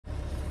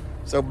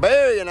So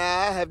Barry and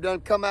I have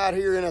done come out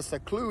here in a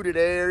secluded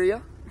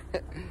area.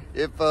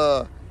 If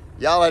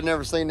y'all had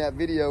never seen that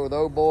video with the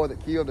old boy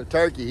that killed the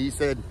turkey, he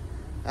said,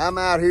 I'm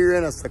out here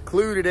in a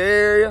secluded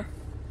area,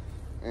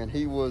 and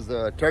he was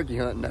turkey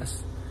hunting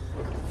us.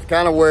 It's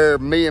kind of where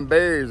me and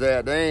Barry's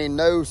at. There ain't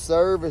no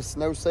service,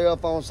 no cell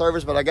phone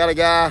service, but I got a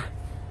guy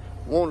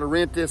wanting to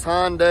rent this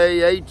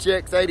Hyundai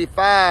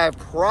HX85,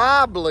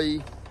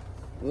 probably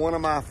one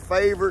of my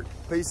favorite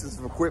pieces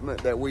of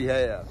equipment that we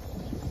have.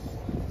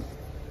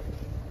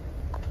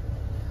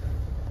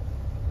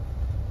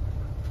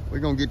 We're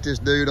gonna get this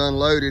dude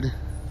unloaded.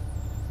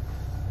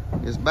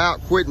 It's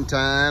about quitting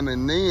time,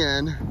 and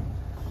then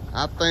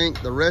I think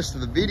the rest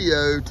of the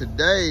video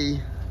today,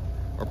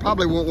 or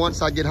probably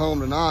once I get home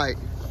tonight,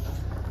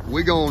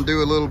 we're gonna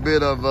do a little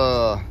bit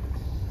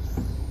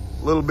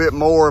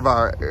more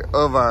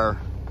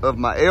of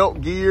my elk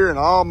gear and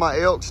all my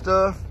elk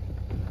stuff.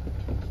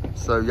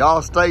 So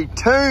y'all stay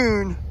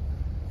tuned.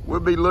 We'll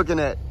be looking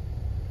at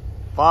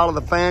follow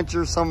the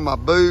fancher, some of my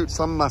boots,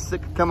 some of my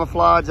sick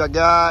camouflage I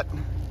got.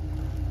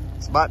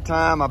 It's about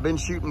time. I've been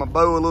shooting my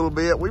bow a little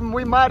bit. We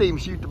might even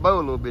shoot the bow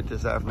a little bit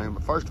this afternoon,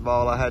 but first of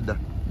all, I had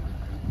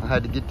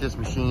to get this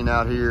machine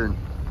out here and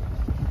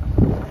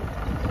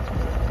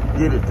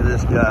get it to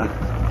this guy.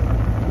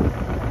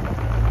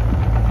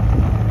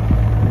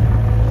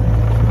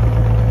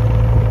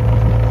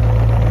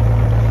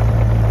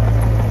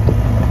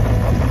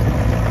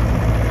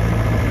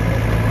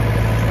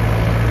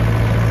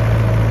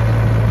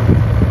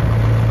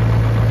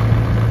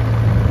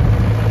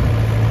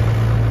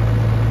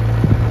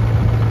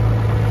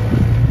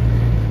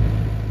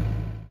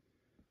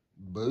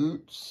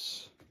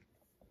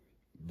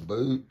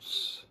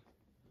 Boots,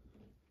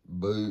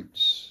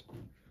 boots,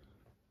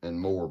 and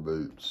more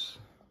boots.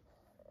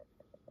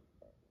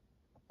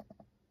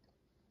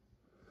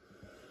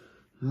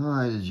 All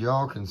right, as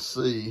y'all can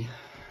see,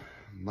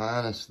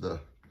 minus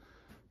the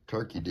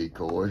turkey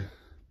decoy,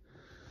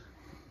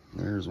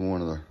 there's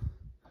one of the,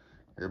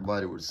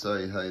 everybody would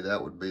say, hey,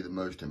 that would be the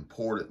most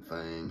important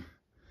thing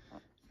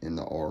in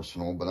the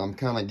arsenal, but I'm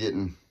kind of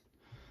getting,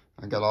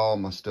 I got all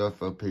my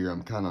stuff up here.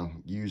 I'm kind of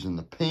using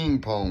the ping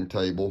pong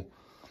table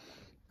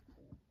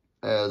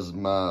as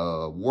my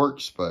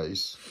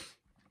workspace.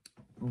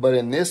 But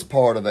in this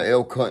part of the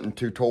elk hunting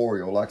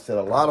tutorial, like I said,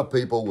 a lot of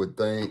people would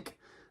think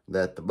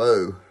that the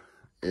bow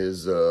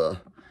is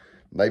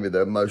maybe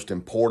the most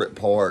important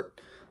part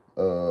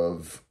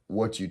of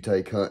what you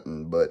take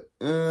hunting. But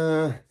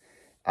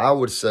I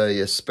would say,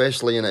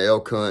 especially in an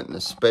elk hunt, and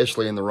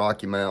especially in the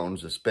Rocky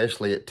Mountains,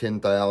 especially at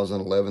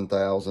 10,000,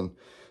 11,000,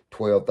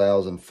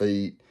 12,000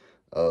 feet,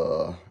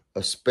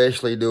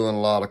 especially doing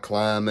a lot of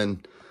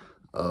climbing,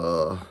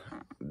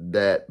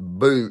 that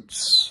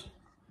boots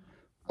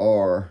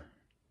are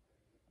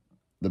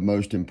the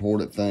most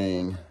important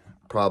thing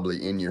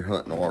probably in your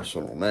hunting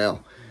arsenal.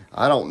 Now,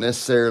 I'm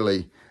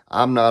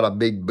not a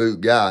big boot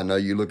guy. I know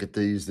you look at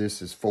these,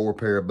 this is 4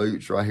 pair of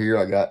boots right here.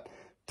 I got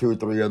 2 or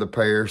 3 other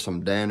pairs,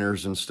 some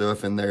Danners and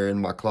stuff in there in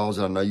my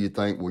closet. I know you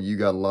think, well, you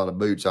got a lot of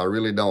boots. I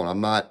really don't.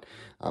 I'm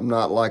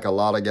not like a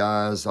lot of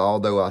guys,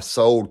 although I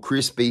sold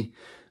crispy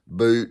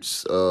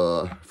boots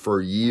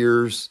for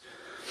years.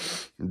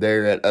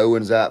 They're at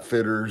Owens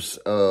Outfitters,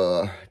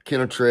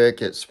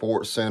 Kennetrek at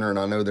Sports Center, and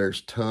I know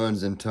there's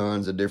tons and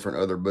tons of different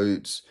other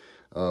boots.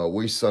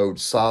 We sold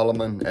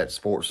Solomon at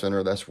Sports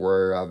Center. That's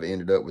where I've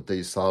ended up with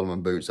these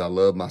Solomon boots. I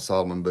love my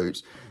Solomon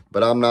boots,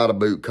 but I'm not a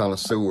boot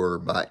connoisseur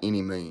by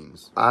any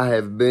means. I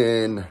have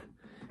been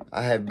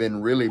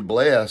really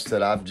blessed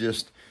that I've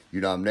just,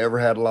 I've never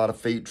had a lot of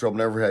feet trouble,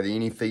 never had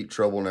any feet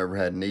trouble, never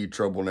had knee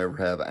trouble, never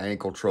have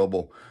ankle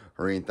trouble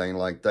or anything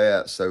like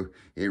that. So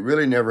it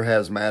really never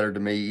has mattered to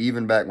me.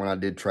 Even back when I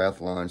did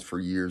triathlons for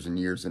years and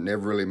years, it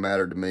never really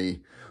mattered to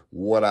me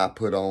what I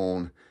put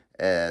on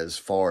as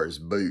far as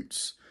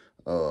boots.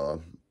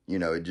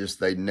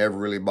 They never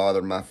really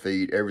bothered my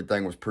feet.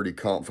 Everything was pretty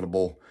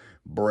comfortable.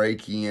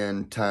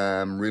 Break-in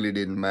time really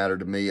didn't matter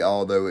to me,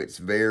 although it's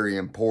very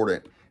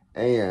important.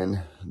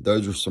 And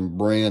those are some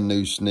brand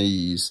new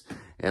sneeze,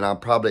 and I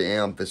probably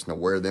am fixing to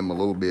wear them a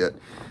little bit.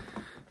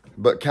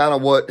 But kind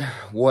of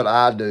what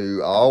I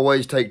do, I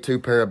always take 2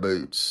 pair of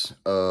boots.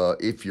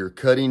 If you're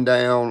cutting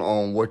down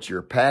on what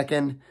you're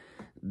packing,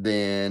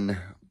 then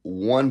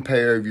 1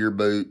 pair of your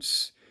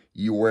boots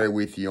you wear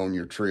with you on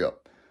your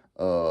trip.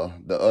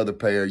 The other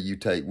pair you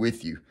take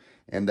with you.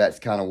 And that's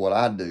kind of what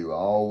I do. I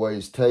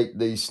always take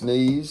these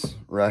sneeze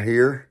right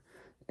here,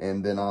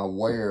 and then I'll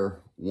wear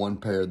 1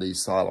 pair of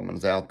these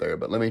Solomons out there.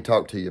 But let me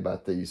talk to you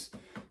about these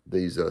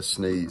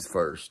sneeze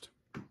first.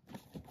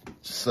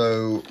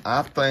 So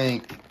I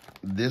think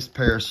this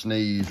pair of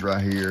sneeze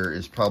right here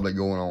is probably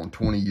going on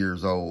 20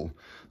 years old.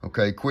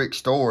 Okay, quick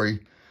story.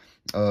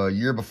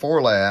 Year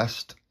before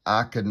last,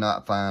 I could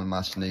not find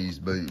my sneeze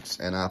boots,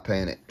 and I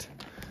panicked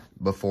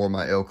before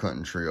my elk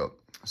hunting trip.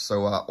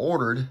 So I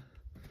ordered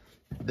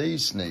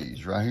these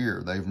sneeze right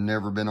here. They've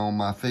never been on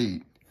my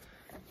feet.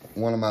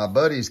 One of my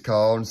buddies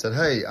called and said,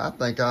 hey, I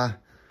think I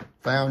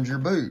found your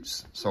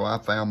boots. So I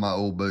found my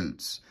old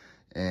boots.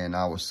 and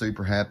I was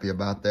super happy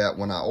about that.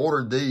 When I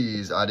ordered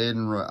these, I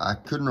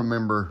couldn't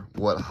remember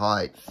what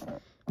height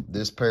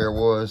this pair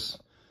was.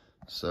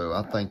 So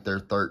I think they're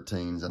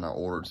 13s, and I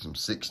ordered some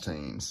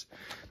 16s.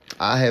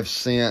 I have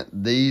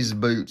sent these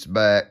boots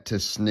back to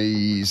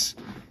Sneeze.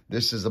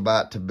 This is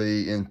about to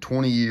be, in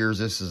 20 years,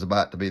 this is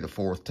about to be the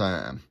 4th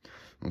time.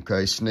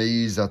 Okay,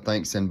 Sneeze, I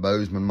think, is in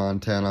Bozeman,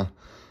 Montana,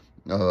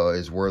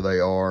 is where they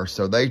are.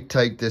 So they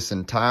take this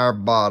entire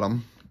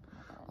bottom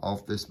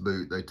off this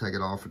boot. They take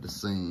it off at the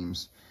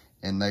seams,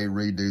 and they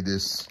redo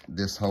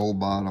this whole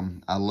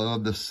bottom. I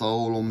love the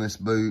sole on this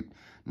boot.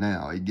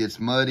 Now, it gets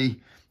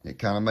muddy. It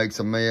kind of makes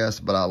a mess,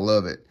 but I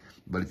love it.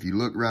 But if you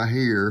look right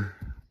here,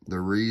 the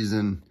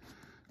reason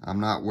I'm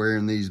not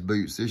wearing these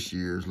boots this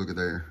year is, look at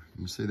there.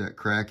 You see that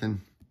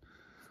cracking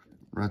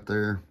right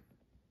there?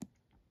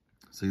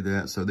 See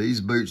that? So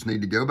these boots need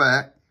to go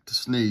back to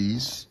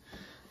Sneeze.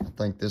 I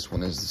think this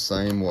one is the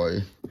same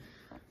way.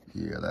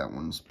 Yeah, that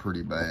one's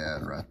pretty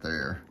bad right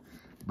there.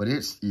 But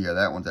yeah,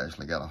 that one's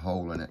actually got a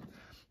hole in it.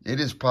 It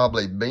has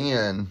probably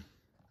been,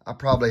 I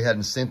probably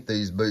hadn't sent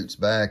these boots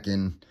back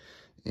in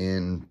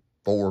 4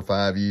 or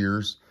 5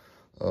 years.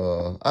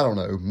 I don't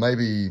know,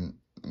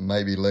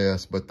 maybe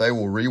less, but they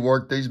will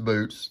rework these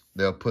boots.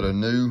 They'll put a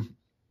new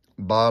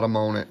bottom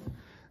on it.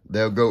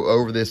 They'll go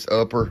over this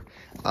upper.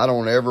 I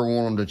don't ever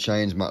want them to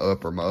change my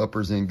upper. My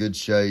upper's in good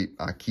shape.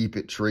 I keep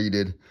it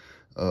treated.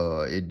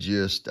 I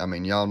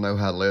mean, y'all know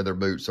how leather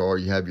boots are.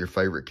 You have your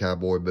favorite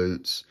cowboy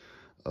boots.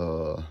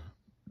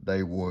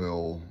 They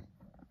will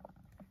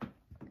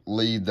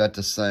leave that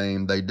the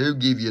same. They do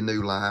give you a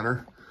new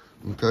liner.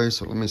 Okay,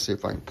 so let me see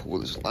if I can pull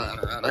this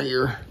liner out of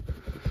here.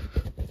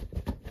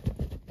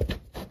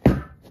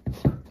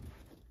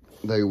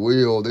 They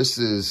will. This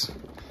is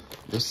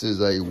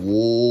a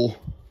wool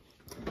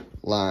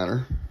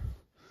liner.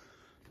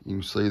 You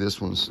can see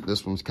this one's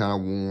kind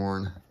of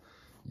worn.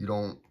 You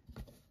don't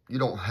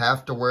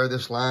have to wear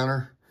this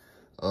liner.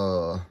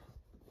 You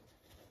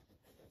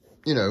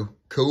know,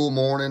 cool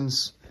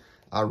mornings.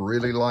 I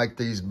really like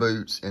these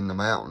boots in the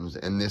mountains,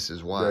 and this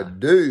is why. The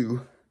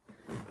dew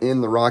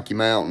in the Rocky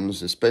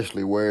Mountains,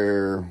 especially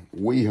where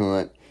we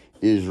hunt,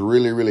 is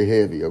really, really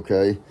heavy,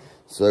 okay?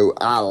 So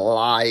I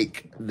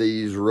like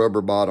these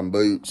rubber bottom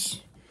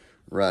boots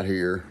right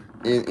here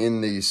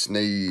in these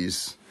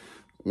Sneeze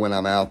when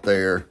I'm out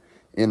there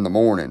in the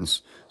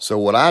mornings. So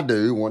what I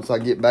do, once I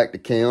get back to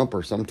camp,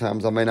 or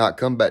sometimes I may not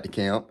come back to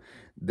camp,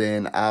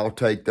 then I'll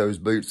take those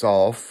boots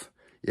off.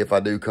 If I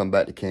do come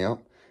back to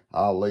camp,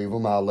 I'll leave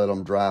them. I'll let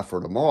them dry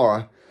for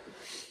tomorrow.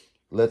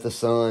 Let the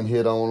sun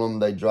hit on them.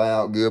 They dry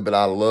out good, but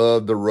I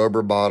love the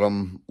rubber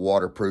bottom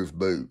waterproof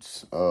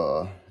boots.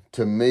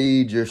 To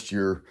me, just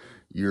your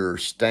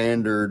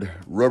standard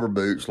rubber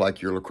boots,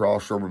 like your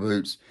lacrosse rubber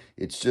boots,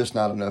 it's just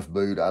not enough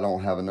boot. I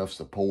don't have enough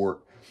support,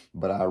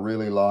 but I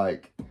really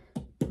like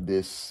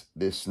this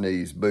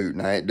Sneeze boot.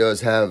 Now, it does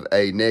have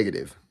a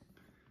negative,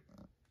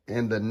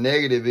 and the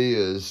negative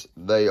is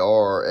they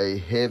are a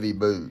heavy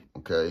boot,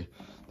 okay?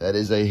 That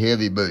is a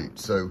heavy boot.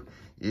 So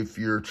if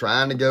you're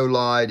trying to go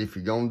light, if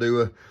you're going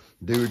to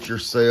do it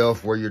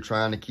yourself, where you're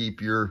trying to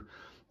keep your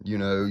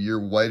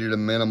weight at a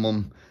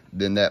minimum,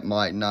 then that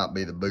might not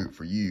be the boot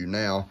for you.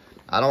 Now,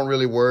 I don't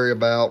really worry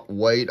about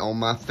weight on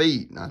my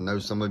feet. I know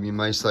some of you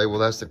may say, well,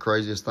 that's the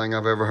craziest thing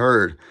I've ever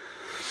heard.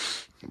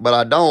 But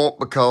I don't,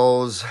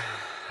 because,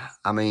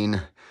 I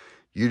mean,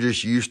 you're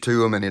just used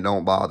to them and it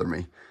don't bother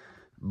me.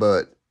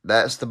 But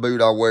that's the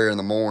boot I wear in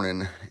the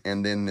morning.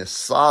 And then this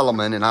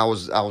Solomon, and I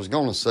was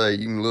going to say,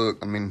 you can look,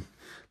 I mean,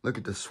 look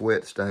at the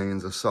sweat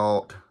stains of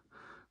salt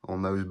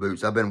on those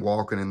boots. I've been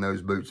walking in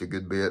those boots a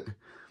good bit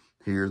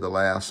here the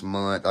last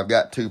month. I've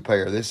got 2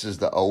 pair. This is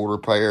the older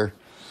pair.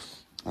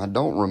 I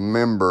don't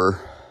remember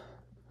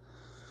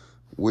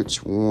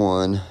which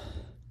one.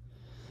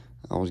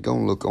 I was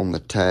going to look on the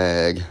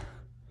tag.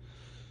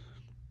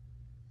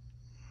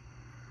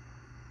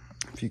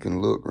 If you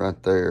can look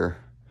right there.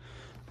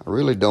 I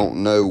really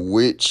don't know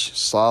which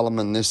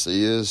Solomon this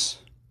is,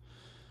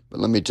 but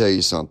let me tell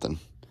you something.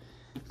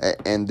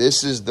 And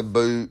this is the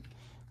boot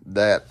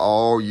that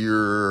all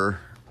your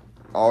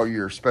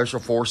special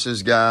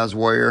forces guys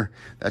wear.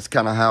 That's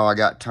kind of how I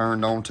got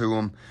turned on to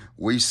them.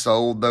 We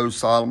sold those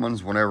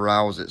Solomons whenever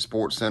I was at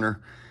Sports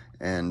Center,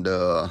 and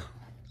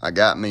I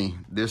got me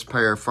this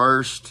pair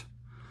first,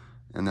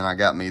 and then I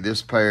got me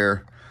this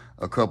pair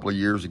a couple of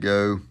years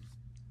ago.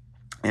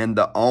 And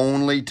the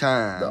only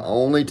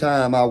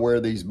time I wear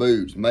these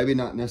boots, maybe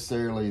not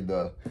necessarily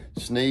the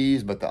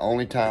Sneeze, but the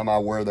only time I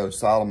wear those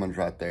Solomons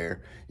right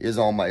there is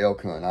on my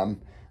elk hunt.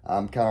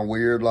 I'm kind of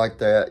weird like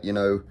that, you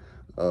know.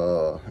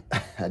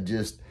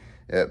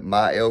 At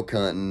my elk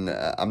hunting,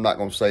 I'm not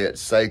going to say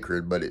it's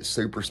sacred, but it's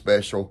super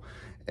special.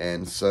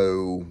 And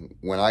so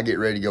when I get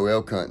ready to go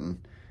elk hunting,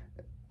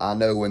 I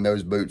know when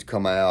those boots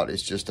come out,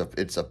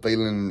 it's a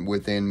feeling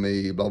within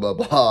me, blah, blah,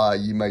 blah.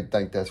 You may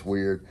think that's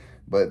weird,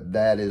 but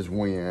that is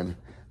when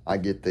I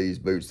get these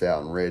boots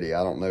out and ready.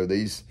 I don't know,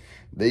 these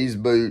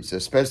boots,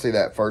 especially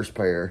that first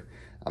pair,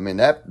 I mean,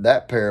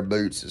 that pair of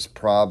boots is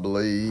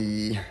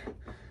probably,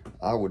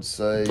 I would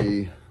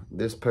say,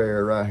 this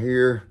pair right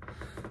here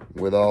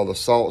with all the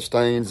salt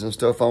stains and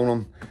stuff on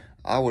them,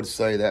 I would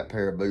say that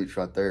pair of boots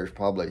right there is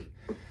probably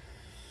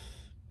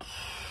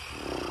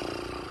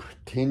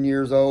 10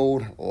 years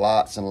old,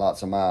 lots and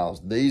lots of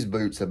miles. These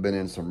boots have been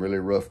in some really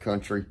rough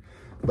country,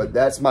 but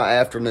that's my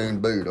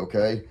afternoon boot,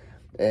 okay?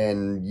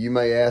 And you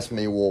may ask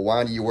me, well,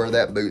 why do you wear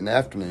that boot in the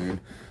afternoon?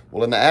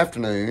 Well, in the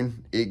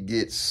afternoon, it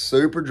gets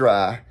super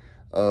dry.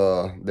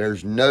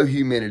 There's no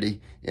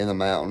humidity in the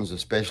mountains,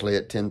 especially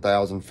at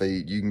 10,000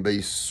 feet. You can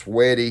be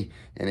sweaty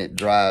and it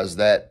dries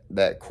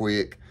that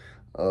quick.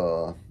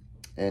 And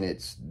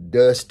it's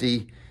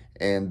dusty.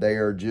 And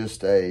they're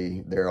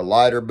a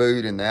lighter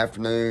boot in the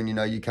afternoon. You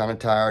know, you're kind of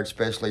tired,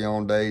 especially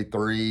on day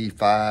 3,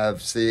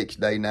 5, 6,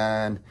 day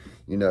 9,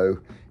 you know.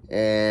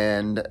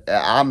 And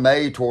I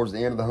may, towards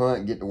the end of the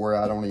hunt, get to where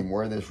I don't even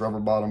wear this rubber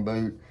bottom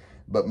boot.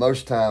 But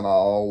most of the time, I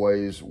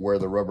always wear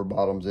the rubber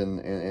bottoms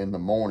in the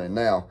morning.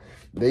 Now,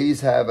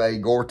 these have a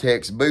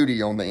Gore-Tex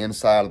bootie on the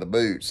inside of the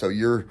boot. So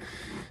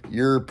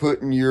you're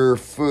putting your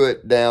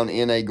foot down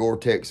in a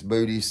Gore-Tex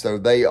bootie. So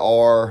they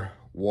are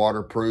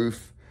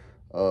waterproof.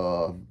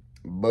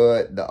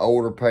 But the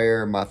older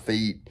pair, my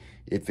feet,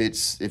 if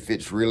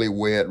it's really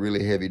wet,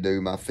 really heavy dew,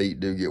 my feet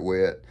do get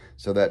wet.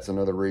 So that's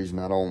another reason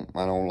I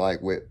don't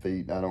like wet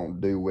feet. I don't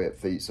do wet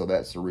feet. So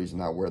that's the reason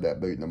I wear that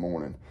boot in the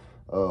morning.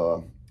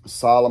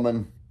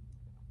 Solomon,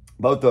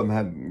 both of them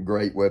have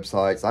great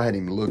websites. I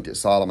hadn't even looked at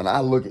Solomon.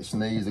 I look at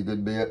Sneeze a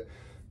good bit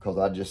because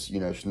I just, you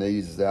know,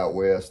 Sneeze is out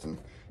west and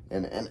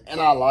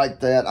I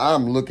like that.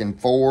 I'm looking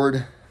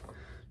forward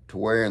to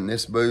wearing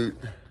this boot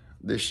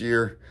this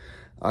year.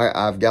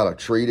 I've got to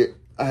treat it.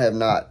 I have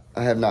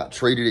not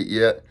treated it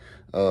yet.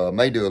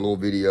 May do a little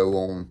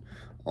video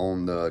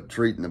on the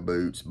treating the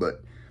boots,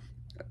 but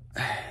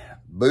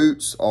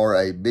boots are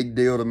a big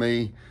deal to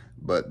me,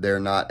 but they're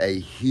not a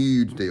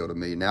huge deal to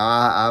me. Now,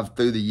 I've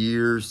through the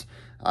years,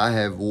 I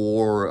have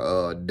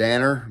wore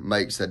Danner,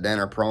 makes a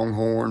Danner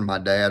pronghorn. My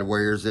dad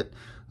wears it.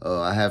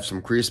 I have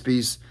some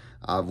Crispies.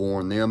 I've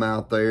worn them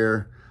out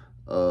there.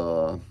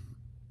 Cabela's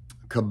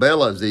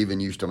even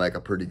used to make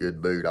a pretty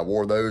good boot. I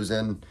wore those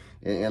in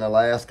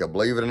Alaska.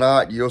 Believe it or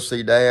not, you'll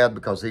see Dad,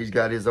 because he's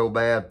got his old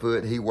bad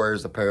foot, he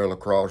wears a pair of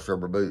lacrosse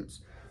rubber boots.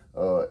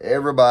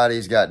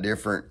 Everybody's got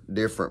different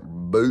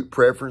boot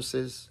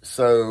preferences.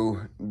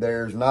 So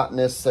there's not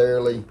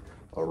necessarily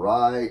a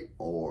right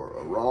or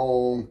a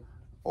wrong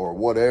or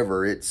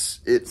whatever. It's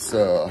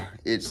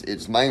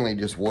mainly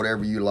just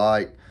whatever you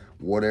like,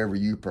 whatever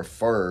you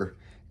prefer.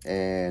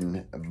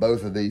 And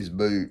both of these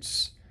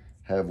boots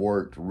have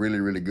worked really,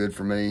 really good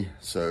for me.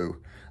 So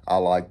I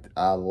like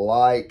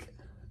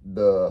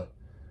the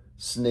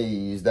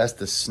Sneeze. That's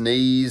the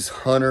Sneeze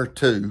Hunter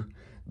 2.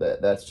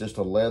 That's just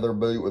a leather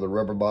boot with a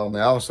rubber bottom.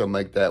 They also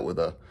make that with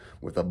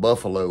a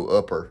buffalo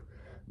upper,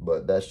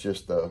 but that's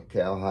just the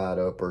cowhide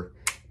upper.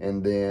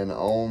 And then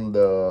on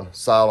the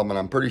Solomon,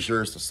 I'm pretty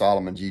sure it's the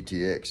Solomon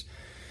GTX.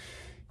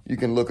 You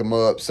can look them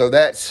up. So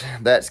that's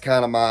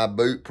kind of my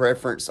boot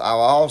preference. I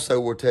also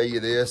will tell you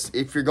this: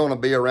 if you're going to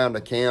be around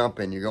a camp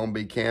and you're going to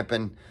be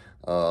camping,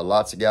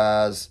 lots of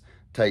guys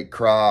take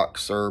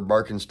Crocs or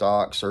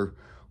Birkenstocks or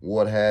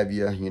what have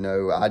you. You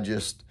know,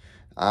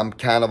 I'm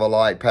kind of a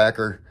light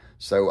packer,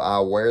 so I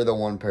wear the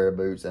one pair of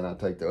boots and I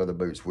take the other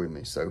boots with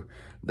me. So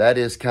that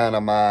is kind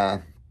of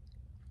my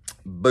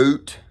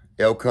boot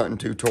elk hunting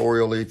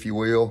tutorial, if you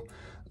will.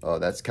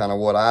 That's kind of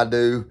what I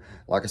do.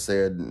 Like I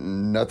said,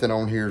 nothing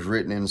on here is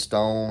written in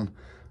stone.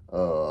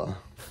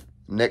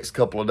 Next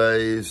couple of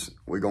days,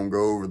 we're going to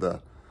go over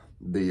the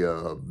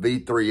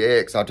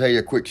V3X. I'll tell you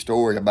a quick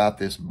story about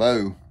this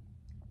bow.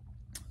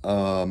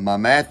 My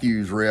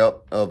Matthews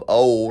rep of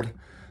old,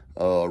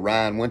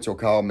 Ryan Winchell,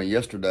 called me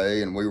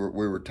yesterday, and we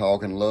were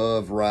talking.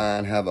 Love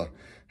Ryan,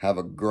 have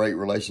a great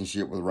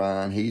relationship with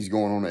Ryan. He's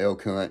going on the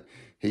elk hunt.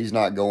 He's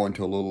not going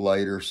till a little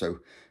later, so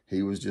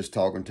he was just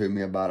talking to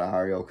me about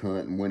our elk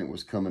hunt and when it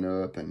was coming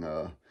up. And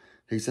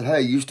he said,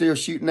 "Hey, you still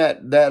shooting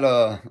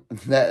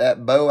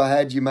that bow I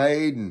had you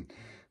made?" And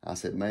I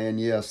said, "Man,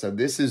 yeah." So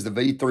this is the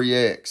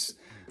V3X,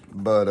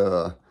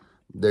 but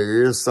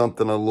there is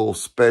something a little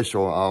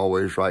special. I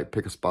always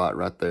pick a spot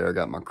right there. I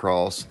got my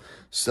cross.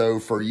 So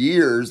for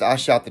years, I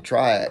shot the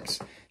Triax.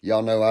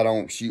 Y'all know I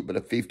don't shoot but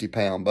a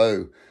 50-pound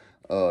bow,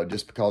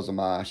 just because of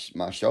my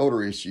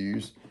shoulder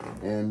issues.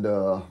 And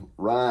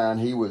Ryan,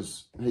 he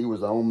was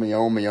on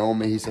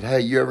me. He said,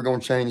 "Hey, you ever gonna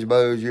change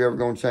bows? You ever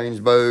gonna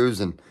change bows?"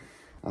 And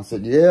I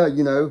said, "Yeah,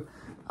 you know,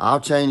 I'll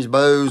change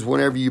bows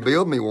whenever you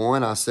build me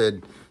one." I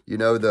said, "You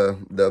know, the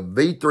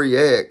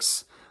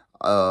V3X,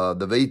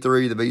 the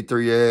V3, the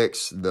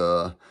V3X,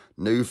 the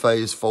new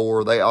Phase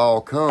 4, they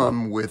all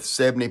come with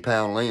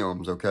 70-pound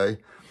limbs, okay?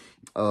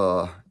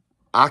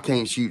 I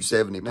can't shoot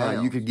 70 pounds.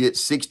 Now, you could get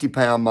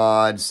 60-pound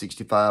mods,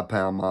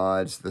 65-pound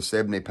mods, the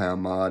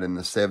 70-pound mod, and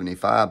the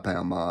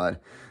 75-pound mod.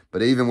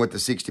 But even with the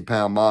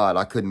 60-pound mod,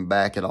 I couldn't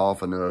back it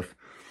off enough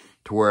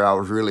to where I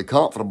was really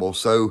comfortable.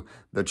 So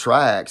the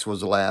Triax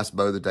was the last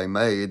bow that they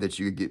made that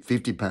you could get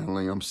 50-pound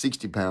limbs,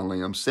 60-pound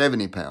limbs,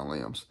 70-pound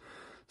limbs.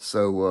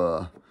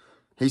 So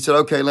he said,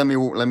 "Okay, let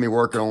me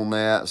work on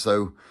that."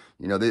 So,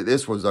 You know,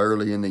 this was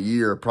early in the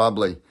year,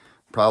 probably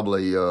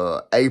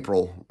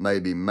April,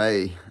 maybe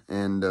May.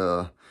 And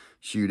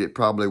shoot, it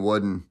probably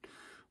wasn't,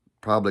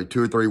 probably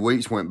 2 or 3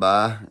 weeks went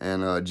by,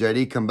 and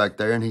JD come back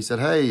there and he said,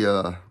 hey,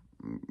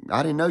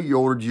 I didn't know you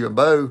ordered you a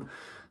bow.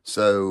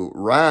 So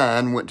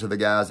Ryan went to the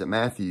guys at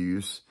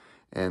Matthews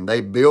and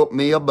they built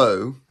me a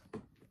bow.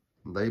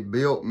 They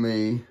built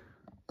me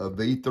a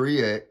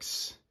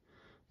V3X.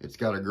 It's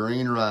got a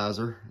green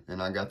riser,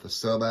 and I got the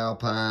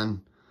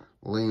subalpine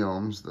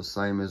limbs, the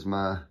same as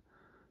my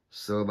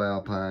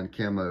subalpine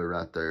camo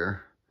right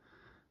there.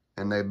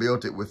 And they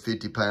built it with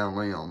 50-pound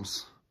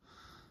limbs.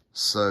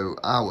 So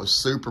I was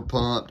super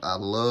pumped. I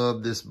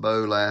loved this bow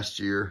last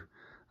year.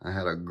 I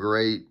had a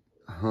great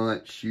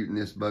hunt shooting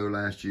this bow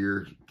last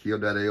year.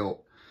 Killed that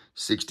elk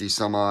 60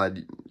 some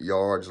odd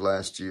yards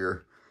last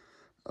year.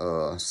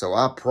 So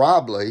I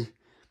probably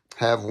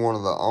have one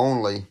of the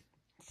only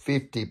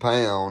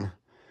 50-pound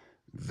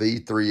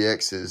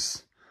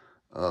V3Xs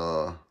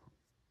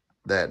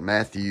that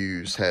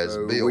Matthews has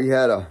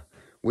built.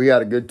 We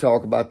had a good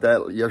talk about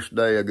that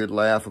yesterday, a good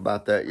laugh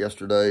about that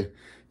yesterday.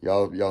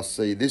 Y'all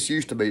see, this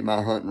used to be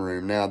my hunting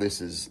room. Now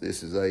this is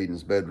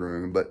Aiden's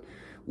bedroom. But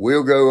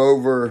we'll go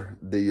over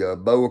the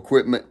bow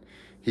equipment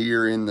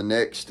here in the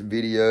next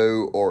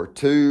video or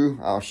two.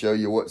 I'll show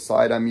you what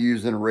sight I'm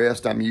using,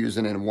 rest I'm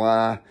using, and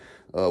why.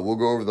 We'll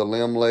go over the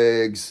limb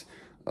legs.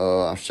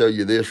 I'll show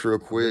you this real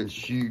quick.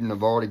 Shooting,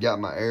 I've already got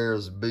my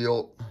arrows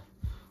built.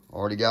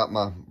 Already got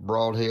my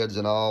broadheads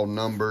and all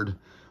numbered.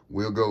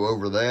 We'll go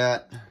over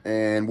that,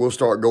 and we'll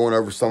start going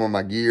over some of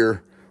my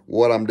gear,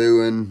 what I'm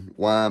doing,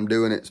 why I'm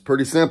doing it. It's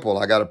pretty simple.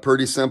 I got a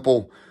pretty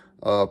simple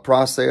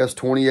process,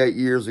 28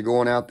 years of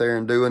going out there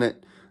and doing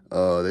it.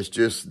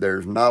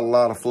 There's not a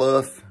lot of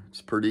fluff.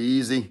 It's pretty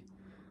easy.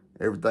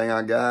 Everything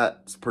I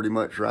got is pretty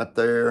much right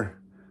there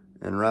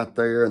and right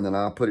there, and then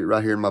I'll put it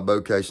right here in my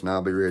bow case and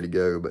I'll be ready to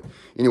go. But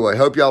anyway,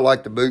 hope y'all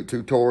like the boot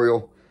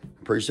tutorial.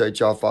 Appreciate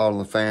y'all following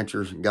the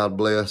Fanchers. God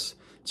bless.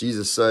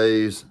 Jesus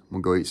saves.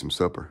 I'm gonna go eat some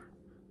supper.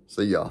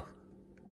 See y'all.